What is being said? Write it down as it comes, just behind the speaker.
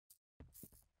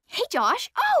Hey, Josh.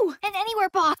 Oh, an anywhere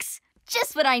box.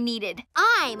 Just what I needed.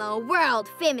 I'm a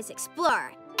world-famous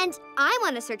explorer, and I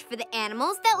want to search for the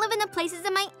animals that live in the places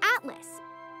in my atlas.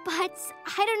 But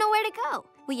I don't know where to go.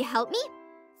 Will you help me?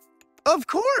 Of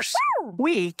course.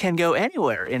 We can go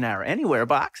anywhere in our anywhere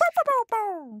box.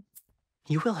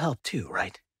 You will help too,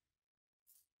 right?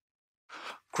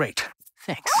 Great.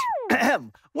 Thanks.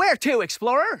 Where to,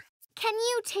 explorer? Can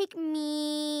you take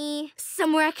me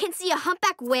somewhere I can see a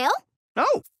humpback whale?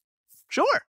 Oh,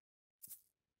 sure.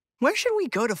 Where should we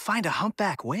go to find a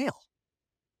humpback whale?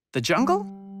 The jungle,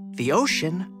 the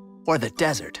ocean, or the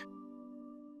desert?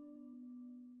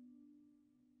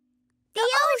 The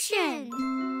ocean!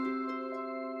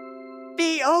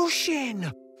 The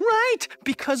ocean! Right,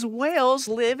 because whales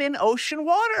live in ocean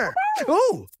water.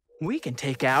 Ooh, we can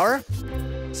take our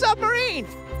submarine.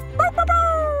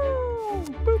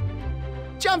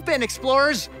 Jump in,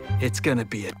 explorers. It's gonna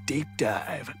be a deep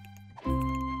dive.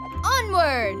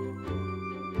 Onward!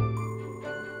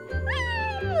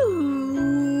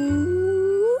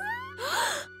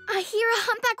 I hear a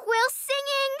humpback whale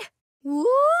singing.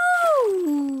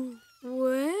 Woo!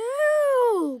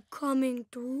 Whale coming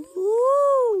through.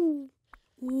 Ooh.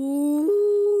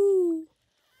 Ooh.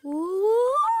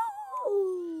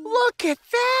 Look at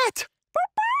that!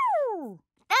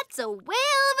 That's a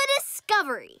whale of a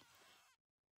discovery.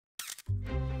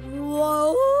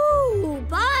 Whoa!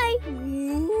 Bye!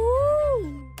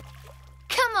 Woo.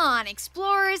 Come on,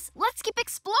 explorers. Let's keep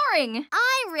exploring.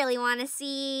 I really want to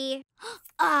see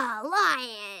a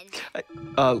lion.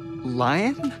 A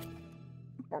lion?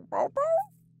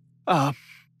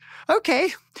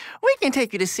 Okay. We can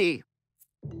take you to see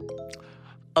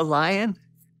a lion.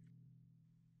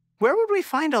 Where would we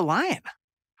find a lion?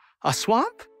 A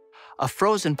swamp, a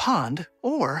frozen pond,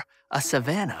 or a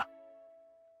savanna?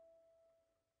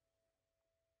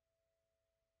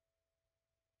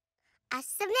 A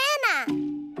savanna.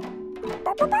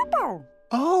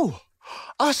 Oh,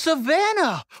 a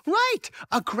savanna! Right!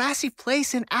 A grassy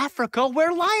place in Africa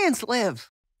where lions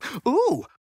live. Ooh,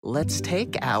 let's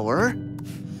take our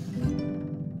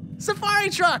safari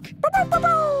truck.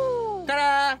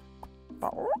 Ta-da!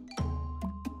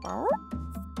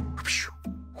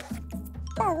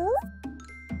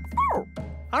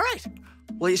 All right.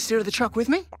 Will you steer the truck with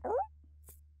me?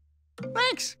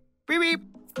 Thanks. Beep, beep.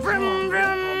 Vroom,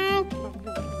 vroom.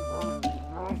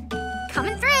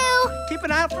 Coming through. Keep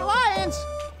an eye out for lions.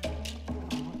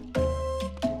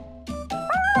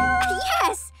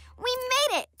 Yes, we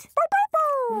made it.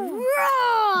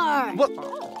 Roar!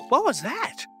 What was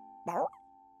that?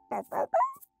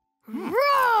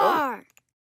 Roar!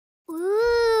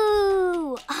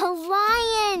 Ooh, a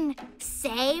lion.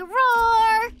 Say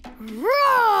roar.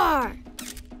 Roar!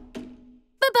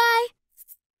 Bye-bye.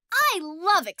 I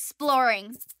love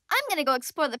exploring. I'm gonna go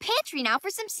explore the pantry now for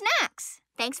some snacks.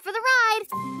 Thanks for the ride.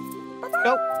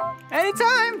 Oh,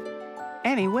 anytime.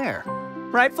 Anywhere.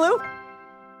 Right, Flu?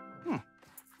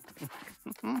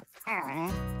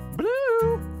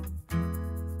 Blue.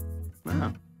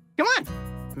 Oh. Come on.